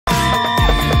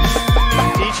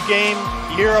game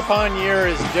year upon year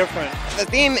is different. The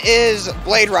theme is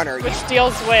Blade Runner, which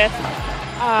deals with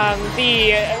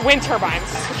the wind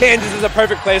turbines. Kansas is a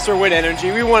perfect place for wind energy.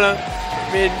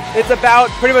 It's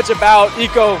pretty much about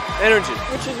eco-energy.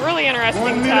 Which is really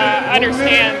interesting to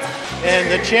understand. And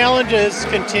the challenges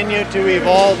continue to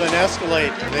evolve and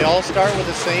escalate. They all start with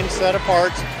the same set of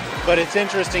parts, but it's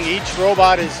interesting. Each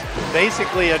robot is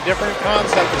basically a different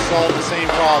concept to solve the same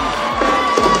problem.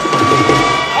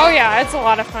 Oh yeah, it's a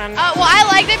lot of fun. Well, I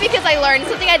liked it because I learned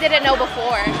something I didn't know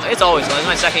before. It's always fun. It's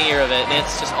my second year of it, and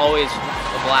it's just always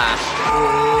a blast.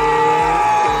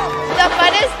 The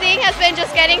funnest thing has been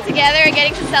just getting together and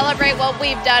getting to celebrate what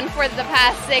we've done for the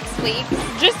past 6 weeks.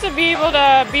 Just to be able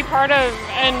to be part of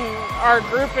our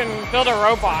group and build a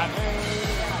robot.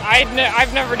 I've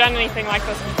never done anything like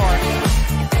this before.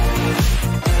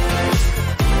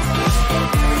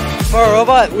 For a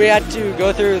robot, we had to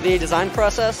go through the design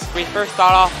process. We first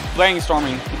start off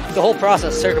brainstorming. The whole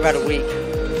process took about a week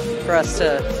for us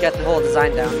to get the whole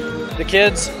design down. The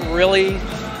kids really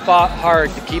fought hard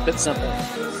to keep it simple.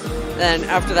 Then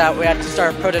after that, we had to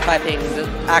start prototyping the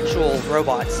actual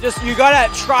robots. You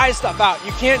gotta try stuff out.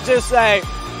 You can't just say,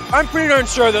 I'm pretty darn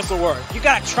sure this will work. You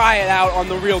gotta try it out on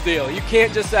the real deal. You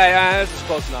can't just say, this is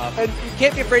close enough. And you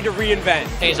can't be afraid to reinvent.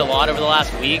 Changed a lot over the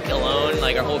last week alone.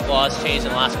 Like our whole class changed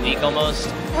in the last week almost.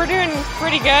 We're doing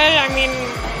pretty good. I mean,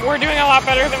 we're doing a lot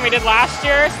better than we did last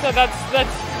year. So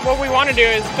that's what we want to do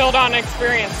is build on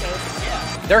experiences.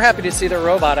 They're happy to see their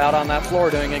robot out on that floor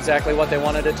doing exactly what they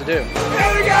wanted it to do.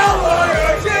 Here we go,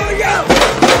 Warriors! Here we go!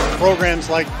 Programs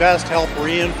like BEST help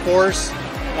reinforce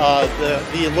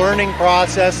the learning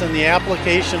process and the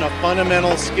application of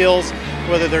fundamental skills,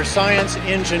 whether they're science,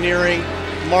 engineering,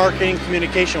 marketing,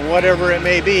 communication, whatever it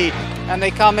may be. And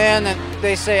they come in and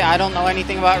they say, I don't know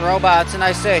anything about robots. And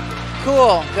I say,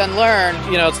 cool, then learn.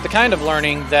 You know, it's the kind of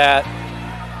learning that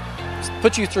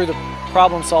puts you through the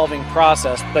problem-solving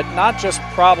process, but not just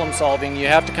problem-solving, you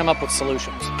have to come up with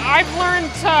solutions. I've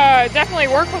learned to definitely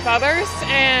work with others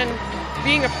and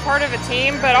being a part of a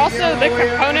team, but also the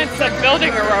components of building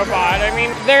a robot. I mean,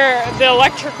 they're the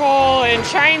electrical and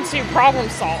trying to problem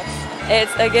solve.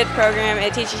 It's a good program.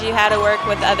 It teaches you how to work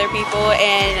with other people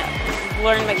and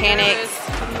learn mechanics.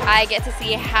 I get to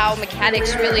see how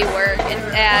mechanics really work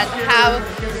and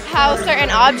how certain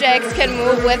objects can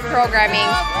move with programming.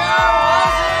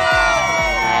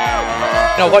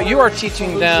 Now, what you are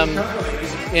teaching them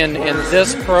in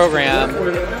this program,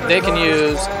 they can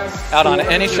use out on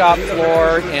any shop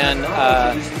floor, in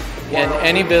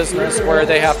any business where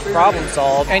they have to problem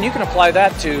solve, and you can apply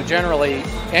that to generally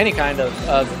any kind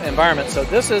of environment. So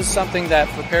this is something that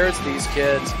prepares these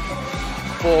kids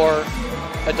for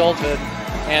adulthood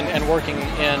and working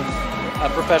in a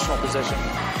professional position.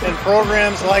 And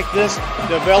programs like this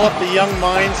develop the young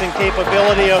minds and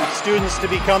capability of students to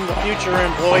become the future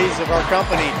employees of our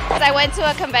company. I went to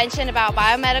a convention about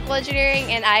biomedical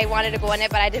engineering and I wanted to go in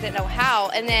it, but I didn't know how.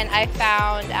 And then I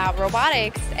found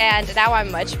robotics, and now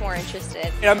I'm much more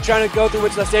interested. I'm trying to go through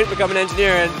Wichita State to become an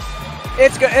engineer, and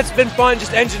it's been fun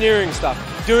just engineering stuff,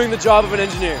 doing the job of an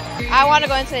engineer. I want to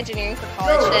go into engineering for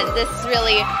college, and this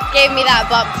really gave me that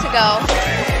bump to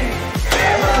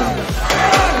go.